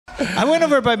I went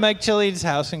over by Mike Chili's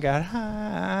house and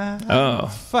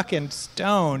got fucking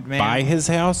stoned, man. By his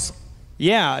house?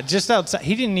 Yeah, just outside.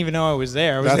 He didn't even know I was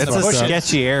there. That's a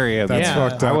sketchy area. That's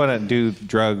fucked up. I wouldn't do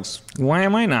drugs. Why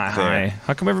am I not high?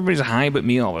 How come everybody's high but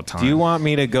me all the time? Do you want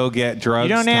me to go get drugs?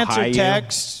 You don't to answer high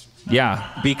texts.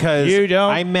 Yeah, because you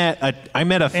don't. I met a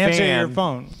answer fan. Your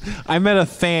phone. I met a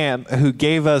fan who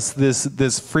gave us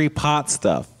this free pot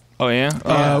stuff. Oh yeah.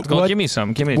 Well, give me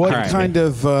some. Give me. What kind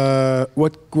of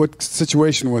what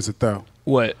situation was it though?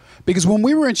 What? Because when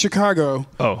we were in Chicago,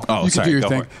 you sorry, can do your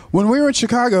thing. When we were in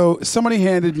Chicago, somebody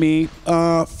handed me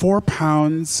 4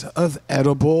 pounds of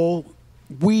edible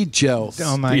weed gels.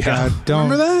 Oh my God! Don't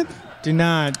remember that? Do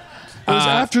not. It was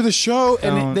after the show,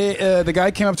 and the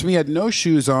guy came up to me, had no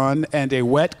shoes on, and a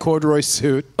wet corduroy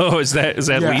suit. Oh, is that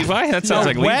Levi? That sounds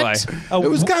like wet? Levi. It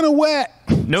was kind of wet.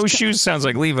 No shoes sounds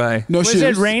like Levi. No shoes.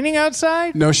 Was it raining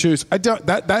outside? No shoes. I don't.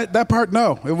 That part.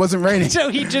 No, it wasn't raining. So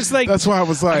he just like. That's why I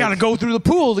was like, I gotta go through the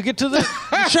pool to get to the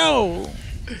show.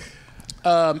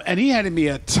 And he handed me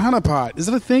a ton of pot. Is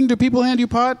it a thing? Do people hand you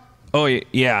pot? Oh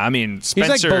yeah, I mean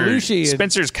Spencer. like Belushi.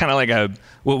 Spencer's kind of like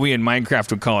what we in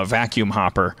Minecraft would call a vacuum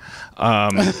hopper,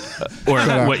 or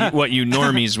what you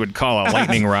normies would call a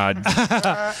lightning rod.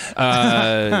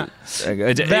 Vacuum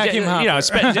hopper. You know,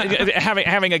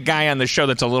 having a guy on the show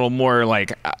that's a little more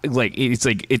like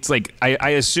it's like I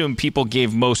assume people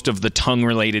gave most of the tongue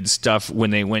related stuff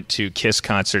when they went to Kiss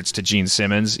concerts to Gene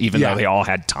Simmons, even though they all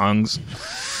had tongues.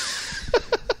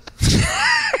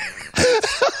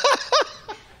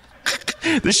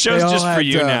 This show's just for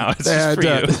you now. It's just for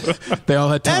you. They all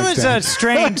had That was a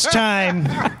strange time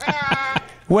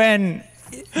when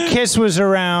Kiss was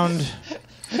around,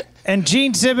 and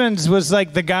Gene Simmons was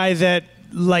like the guy that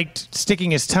liked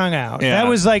sticking his tongue out. Yeah. That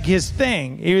was like his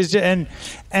thing. He was just,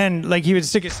 and like he would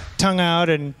stick his tongue out,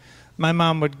 and my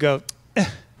mom would go.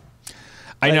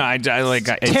 I know. I like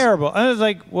it's terrible. I was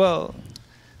like, well.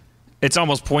 It's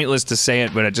almost pointless to say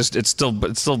it, but it still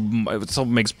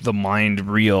makes the mind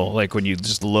reel. Like when you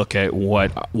just look at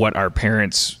what our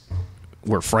parents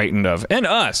were frightened of, and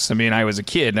us. I mean, I was a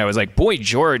kid, and I was like, Boy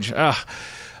George,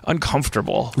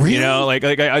 uncomfortable. Really? You know, like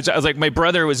I was like, my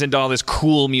brother was into all this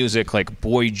cool music, like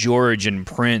Boy George and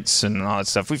Prince and all that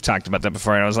stuff. We've talked about that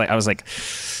before. And I was like,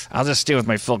 I'll just stay with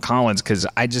my Phil Collins because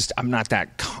I'm not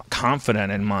that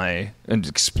confident in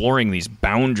exploring these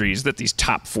boundaries that these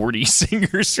top 40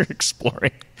 singers are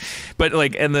exploring. But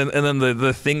like, and then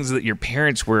the things that your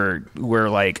parents were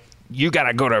like, you got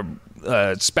to go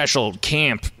to special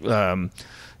camp.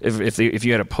 If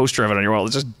you had a poster of it on your wall,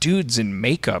 it's just dudes in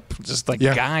makeup, just like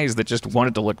guys that just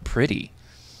wanted to look pretty.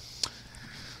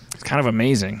 It's kind of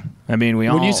amazing. I mean,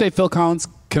 when you say Phil Collins,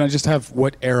 can I just have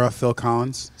what era Phil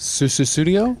Collins?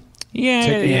 Studio?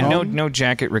 Yeah. No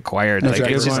jacket required. No like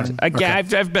jacket it's just, required. again,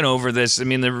 I've been over this. I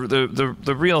mean,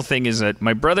 the real thing is that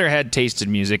my brother had tasted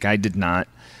music. I did not.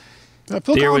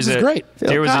 Phil Collins is great.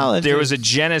 There was a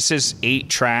Genesis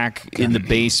 8-track in the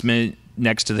basement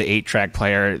next to the 8-track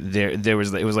player. It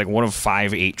was like one of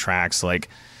 5 8-tracks. Like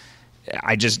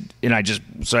I just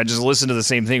listened to the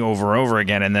same thing over and over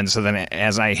again, and then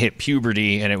as I hit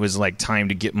puberty and it was like time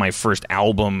to get my first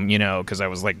album, you know, because I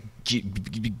was like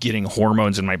getting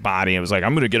hormones in my body. I was like,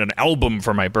 I'm gonna get an album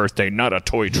for my birthday, not a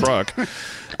toy truck.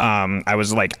 I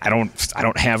was like, I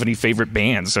don't have any favorite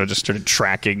bands, so I just started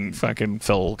tracking fucking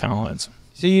Phil Collins.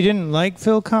 So you didn't like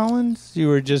Phil Collins? You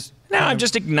were just I'm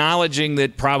just acknowledging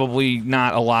that probably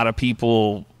not a lot of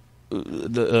people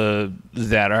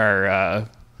that are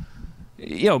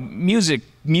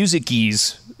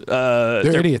musicies.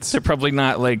 They're idiots. They're probably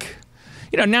not like.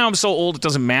 You know, now I'm so old it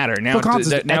doesn't matter. Now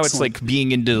it's like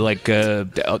being into like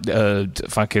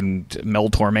fucking Mel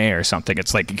Torme or something.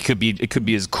 It's like it could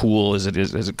be as cool as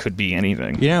it could be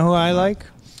anything. You know who I like?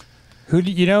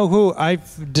 Who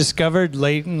I've discovered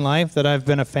late in life that I've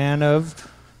been a fan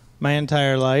of my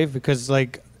entire life, because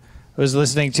like I was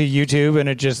listening to YouTube and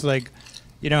it just like,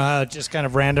 you know how it just kind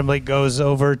of randomly goes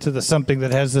over to something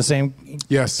that has the same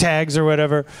tags or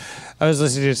whatever. I was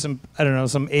listening to some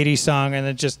 80s song, and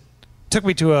it just took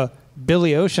me to a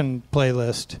Billy Ocean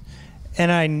playlist,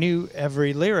 and I knew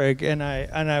every lyric, and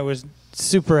I was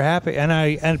super happy.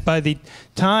 And by the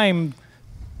time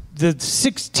the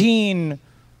 16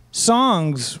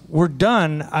 songs were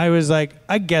done, I was like,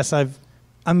 I guess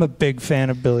I'm a big fan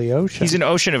of Billy Ocean. He's an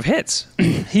ocean of hits.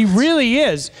 He really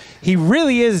is. He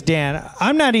really is, Dan.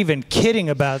 I'm not even kidding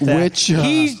about that.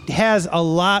 He has a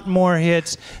lot more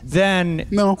hits than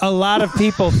a lot of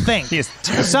people think. He has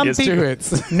 2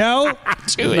 hits. No?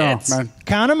 2 hits. Man.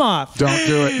 Count them off. Don't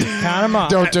do it. Count them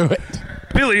off. Don't do it.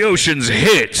 Billy Ocean's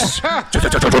hits.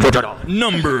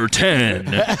 Number 10.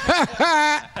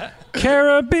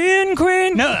 Caribbean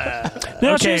queen. No.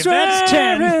 Now Okay, she's that's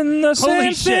 10. wearing the Holy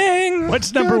same shit. thing.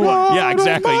 What's number 1? Yeah,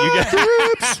 exactly. You get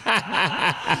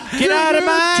Get out of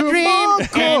my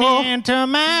dream and into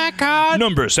my car.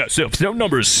 number 7.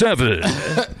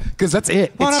 Because that's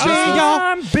it. Wanna It's be just-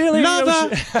 I'm Billy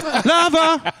lover,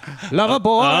 Ocean. lover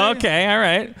boy. Okay, all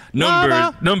right.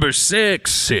 Number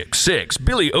 666.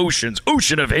 Billy Ocean's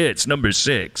Ocean of Hits. Number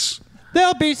 6.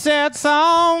 There'll be sad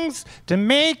songs to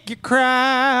make you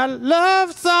cry,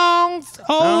 love songs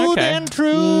old okay. and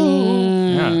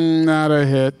true. Not a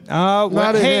hit. Oh,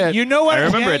 Not a hey, hit. you know what? I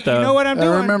remember it, though. You know what I'm I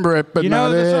doing. remember it, but you know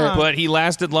not the a hit. song. But he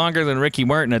lasted longer than Ricky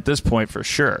Martin at this point for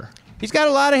sure. He's got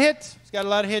a lot of hits.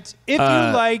 If you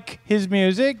like his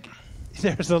music,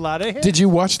 there's a lot of hits. Did you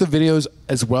watch the videos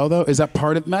as well, though? Is that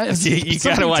part of that? You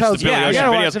gotta watch the Billy Yeah, I Ocean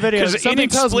gotta watch the videos. because Something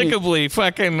tells me- inexplicably,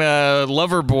 fucking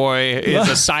Loverboy is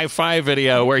a sci-fi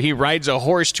video where he rides a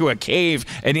horse to a cave,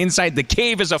 and inside the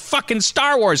cave is a fucking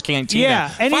Star Wars cantina.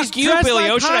 Yeah, and fuck he's you, dressed Billy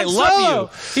like Ocean. Han I love Solo. you.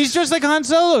 He's just like Han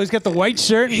Solo. He's got the white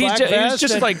shirt and black He's vest.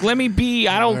 just and- like, let me be.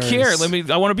 I don't care.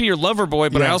 I want to be your lover boy,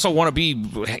 but I Yeah. also want to be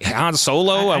Han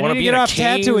Solo. I want need to be get in a off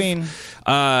cave. Tatooine.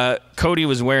 Cody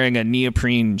was wearing a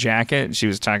neoprene jacket. She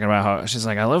was talking about how she's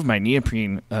like, I love my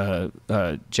neoprene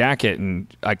jacket, and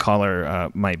I call her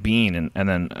my bean, and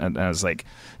then I was like,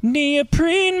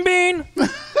 neoprene bean.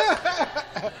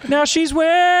 Now she's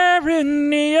wearing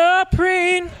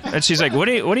neoprene, and she's like, what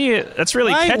do you? That's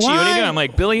really Why- catchy. What are you why- doing? I'm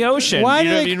like, Billy Ocean. Why You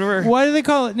know, do you remember- they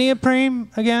call it neoprene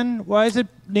again? Why is it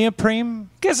neoprene?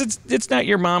 Because it's not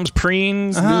your mom's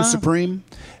preens. New Supreme.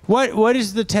 What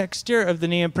is the texture of the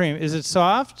neoprene? Is it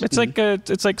soft? It's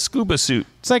like scuba suit.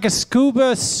 It's like a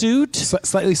scuba suit.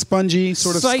 Slightly spongy,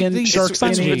 sort of Slightly skin, shark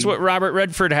spongy. skinny. It's what Robert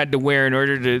Redford had to wear in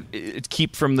order to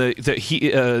keep from the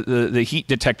heat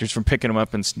detectors from picking him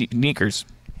up in sneakers.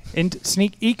 And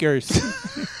sneak eakers.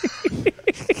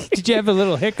 Did you have a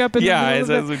little hiccup in Yeah,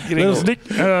 the I was middle of getting that? a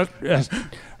Little sneak,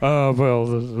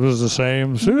 well, it was the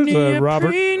same suit that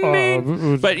Robert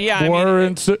But yeah, I mean, wore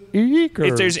in eakers.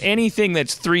 if there's anything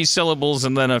that's 3 syllables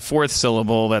and then a 4th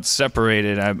syllable that's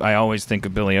separated, I always think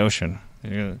of Billy Ocean.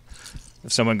 Yeah.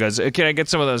 If someone goes, can I get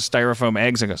some of those styrofoam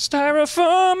eggs? I go,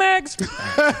 styrofoam eggs.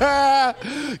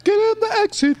 Get in the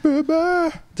exit,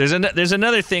 baby. There's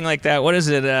another thing like that. What is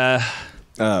it?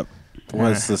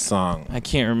 What's the song? I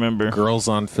can't remember. Girls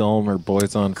on Film or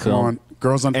Boys on Come Film? on.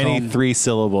 Girls on Any film. 3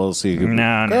 syllables. So you can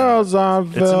No. Girls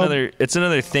on Film. It's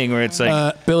another thing where it's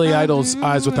like Billy Idol's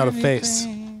Eyes Without a Face.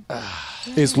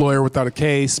 Is Lawyer Without a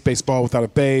Case, Baseball Without a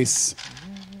Base.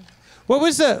 What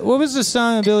was the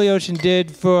song that Billy Ocean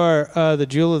did for the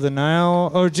Jewel of the Nile?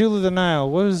 Or Jewel of the Nile?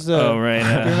 What was the? Oh, right. Do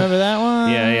you remember that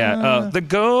one? yeah. The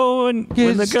going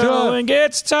when the Gets going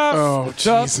gets tough. Oh,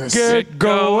 Jesus. Get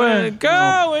going.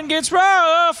 Going gets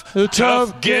rough. The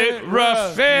Tough get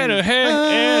rough. And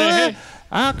ahead.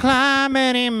 I'll climb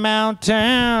any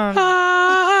mountain.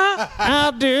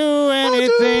 I'll do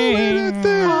anything.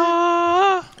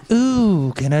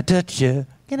 Ooh, can I touch you?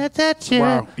 Can I touch you?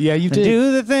 Wow. Yeah, you And did.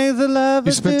 do the things that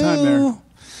lovers spent do. time there.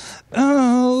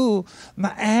 Oh, my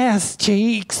ass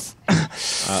cheeks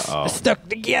Uh-oh. stuck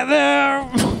together.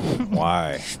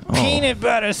 Why? Peanut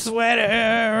butter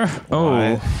sweater.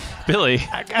 Oh, Billy.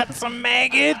 I got some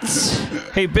maggots.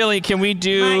 Hey, Billy, can we My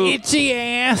do? itchy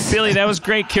ass. Billy, that was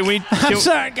great. Can we? I'm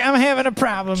sorry, I'm having a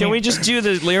problem. Can here. we just do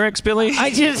the lyrics, Billy?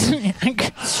 I just need.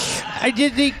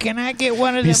 Can I get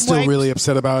one of them? He's still wipes? really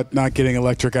upset about not getting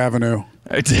Electric Avenue.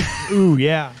 Ooh,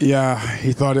 yeah. Yeah,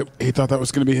 he thought that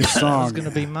was going to be his song. It's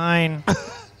gonna be mine.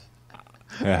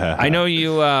 I know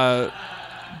you,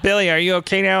 Billy. Are you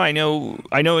okay now? I know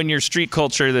in your street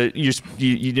culture that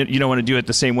you don't want to do it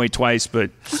the same way twice,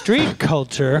 but Street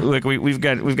culture. look, we've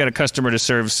got a customer to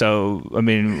serve. So I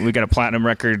mean, we got a platinum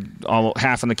record,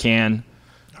 half in the can.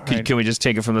 right. Can we just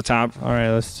take it from the top? All right,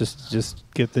 let's just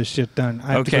get this shit done.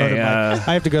 I have Okay,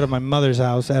 I have to go to my mother's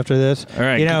house after this. All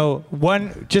right. You know, one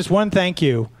thank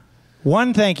you.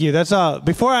 One thank you. That's all.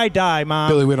 Before I die,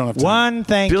 Mom. Billy, we don't have time. One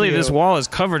thank Billy, you. this wall is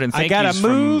covered in I thank gotta yous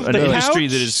move from the an industry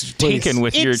couch. that is Please. taken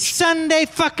with your. It's Sunday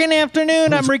fucking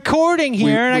afternoon. I'm recording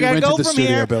here, and I we gotta rented go the from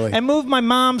studio, here Billy. and move my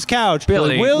mom's couch.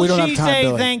 Billy, will we don't she have time, say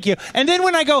Billy. thank you? And then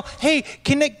when I go, hey,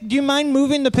 do you mind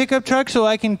moving the pickup truck so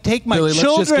I can take my Billy, let's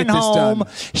just children get this home? done.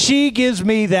 She gives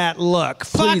me that look.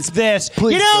 Please, Fuck this.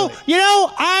 please, You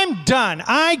know, I'm done.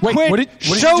 I Wait, quit what did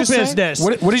you show just say? business.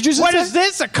 What did you just What say? is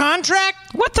this? A contract?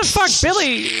 What the fuck,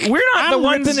 Billy? We're not I'm the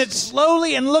ones. ripping it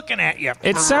slowly and looking at you.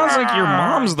 It sounds like your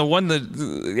mom's the one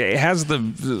that has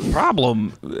the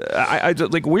problem. I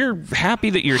like. We're happy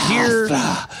that you're here.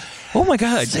 Oh my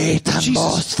God!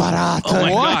 Jesus. Oh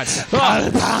my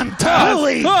God!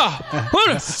 Billy!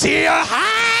 See ya!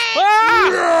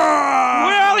 Where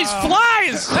are all these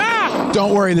flies?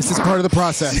 Don't worry, this is part of the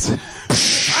process.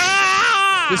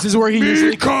 This is where he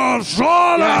usually comes.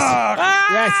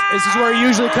 Yes, this is where he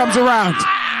usually comes around.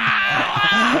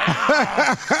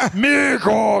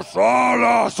 Miko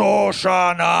sola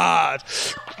soshanat.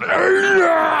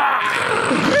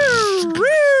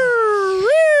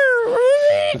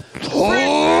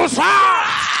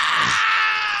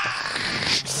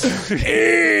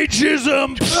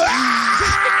 Ageism.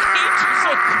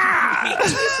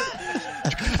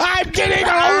 I'm getting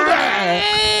older.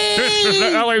 This is the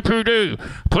LAPD.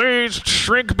 Please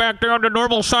shrink back down to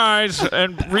normal size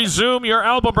and resume your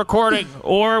album recording,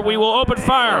 or we will open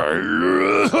fire.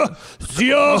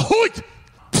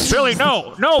 Billy,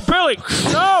 no, Billy,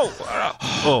 no.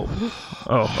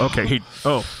 Okay.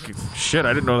 Shit,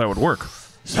 I didn't know that would work.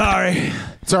 Sorry.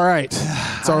 It's all right.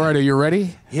 It's all right. Are you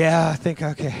ready? Yeah, I think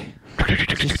okay.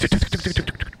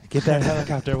 Get that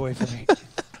helicopter away from me.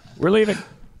 We're leaving.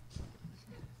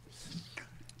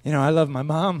 You know, I love my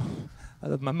mom. I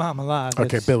love my mom a lot.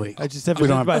 Okay, Billy. I just have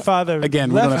my father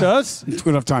again, left us. We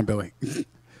don't have time, Billy. Let's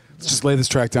just lay this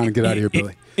track down and get out of here,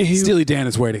 Billy. Steely Dan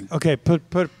is waiting. Okay,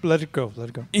 let it go. Let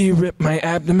it go. You ripped my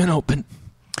abdomen open.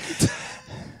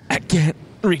 I can't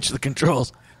reach the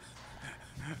controls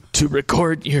to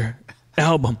record your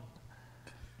album.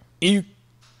 You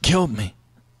killed me.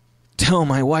 Tell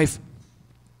my wife,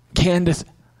 Candace,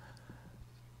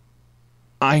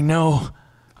 I know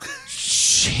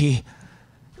she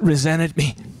resented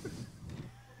me.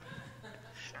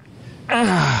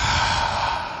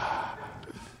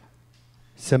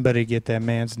 Somebody get that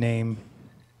man's name.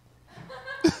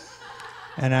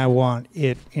 And I want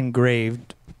it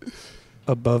engraved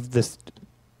above this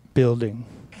building.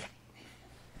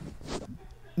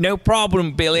 No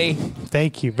problem, Billy.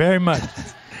 Thank you very much.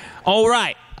 All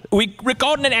right. We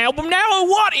recording an album now, or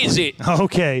what is it?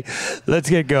 Okay, let's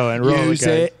get going. Roll Use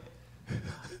it.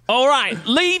 All right,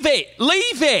 leave it.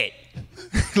 Leave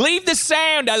the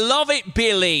sound. I love it,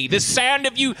 Billy. The sound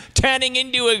of you turning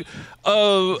into a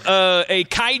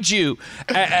kaiju.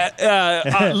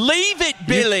 Leave it,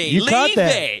 Billy. You leave caught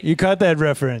that. it. You caught that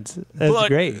reference. That's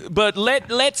great. But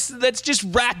let's just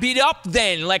wrap it up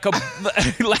then, like a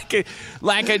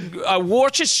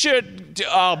Worcestershire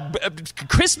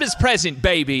Christmas present,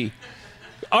 baby.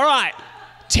 All right.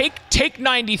 Take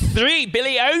 93,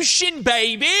 Billy Ocean,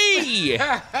 baby.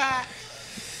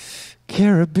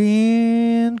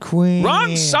 Caribbean Queen.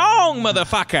 Wrong song,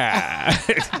 motherfucker.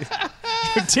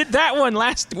 You did that one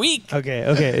last week.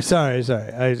 Okay. Sorry.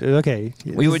 Okay.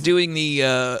 We were doing the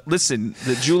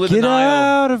the Jewel of Get the Nile.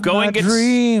 out of my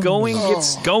dreams. Going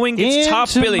gets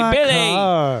tough, Into Billy. my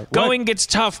car. Going gets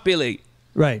tough, Billy.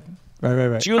 Right.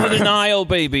 Jewel of the Nile,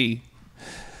 baby.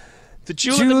 The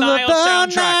Jewel of the Nile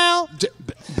soundtrack.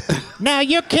 Now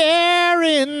you're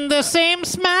carrying the same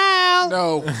smile.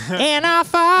 No. And I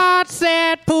thought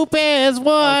said poop is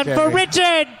one Okay. for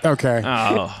Richard. Okay.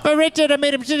 Oh. For Richard, I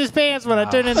made him shit his pants when I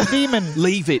turned into a demon.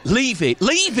 Leave it.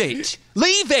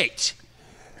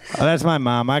 Oh, that's my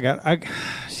mom.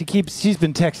 She's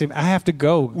been texting me. I have to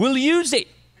go. We'll use it.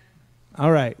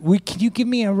 All right. Can you give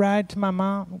me a ride to my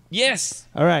mom? Yes.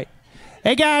 All right.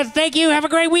 Hey guys, thank you. Have a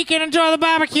great weekend. Enjoy the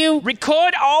barbecue.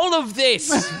 Record all of this.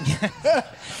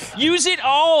 Use it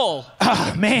all.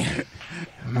 Oh man.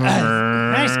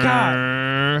 Nice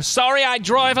car. Sorry I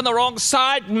drive on the wrong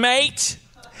side, mate.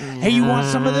 Hey, you want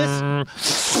some of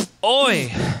this? Oi.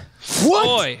 What?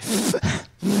 Oi.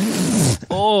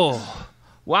 Oh.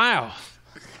 Wow.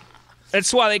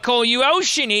 That's why they call you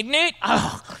Ocean, isn't it?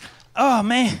 Oh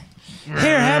man.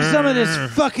 Here, have some of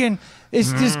this fucking.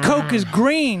 This Coke is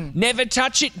green. Never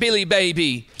touch it, Billy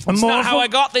baby. It's More not how I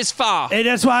got this far. Hey,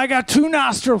 that's why I got two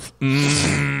nostrils.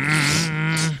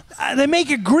 They make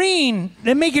it green.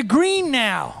 They make it green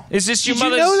now. Is this your Did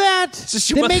mother's? you know that? Is this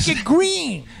your They mother's- make it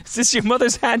green. Is this your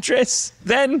mother's address?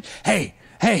 Then Hey,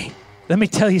 let me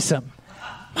tell you something.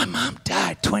 My mom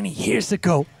died 20 years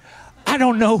ago. I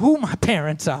don't know who my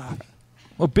parents are.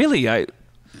 well, Billy, I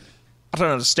don't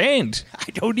understand.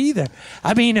 I don't either.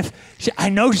 I mean, I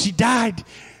know she died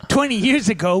 20 years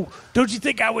ago, don't you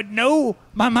think I would know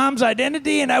my mom's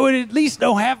identity and I would at least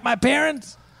know half my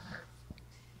parents?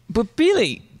 But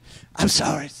Billy, I'm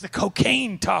sorry, it's the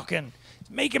cocaine talking. It's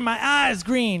making my eyes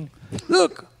green.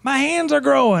 Look, my hands are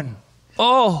growing.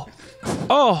 oh,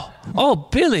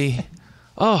 Billy,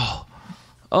 oh,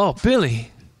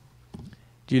 Billy.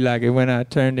 Do you like it when I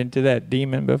turned into that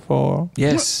demon before?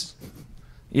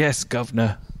 Yes,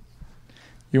 governor.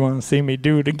 You want to see me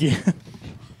do it again?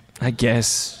 I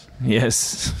guess.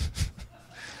 Yes.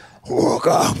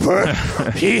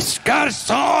 He's got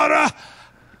soda.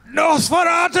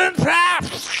 Nosferatu.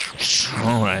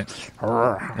 All right.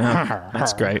 Yeah,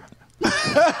 that's great.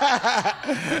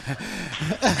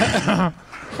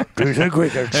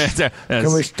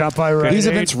 Can we stop by right These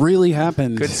events really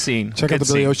happened. Good scene. Check out Good the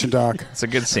Billy scene. Ocean doc. It's a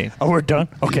good scene. Oh, we're done?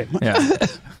 Okay. Yeah.